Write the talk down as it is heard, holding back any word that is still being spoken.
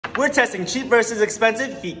We're testing cheap versus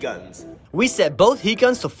expensive heat guns. We set both heat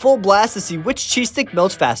guns to full blast to see which cheese stick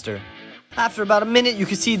melts faster. After about a minute, you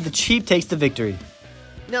can see the cheap takes the victory.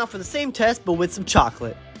 Now for the same test, but with some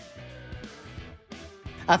chocolate.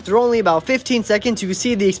 After only about 15 seconds, you can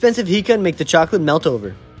see the expensive heat gun make the chocolate melt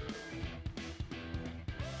over.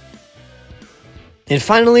 And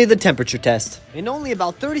finally, the temperature test. In only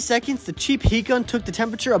about 30 seconds, the cheap heat gun took the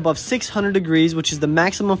temperature above 600 degrees, which is the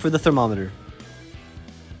maximum for the thermometer.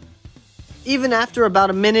 Even after about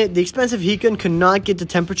a minute, the expensive heat gun could not get the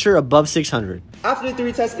temperature above 600. After the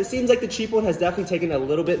 3 tests, it seems like the cheap one has definitely taken a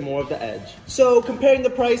little bit more of the edge. So comparing the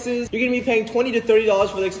prices, you're gonna be paying $20 to $30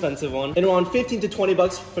 for the expensive one and around 15 to 20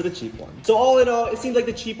 bucks for the cheap one. So all in all, it seems like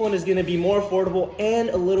the cheap one is gonna be more affordable and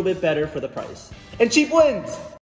a little bit better for the price. And cheap wins!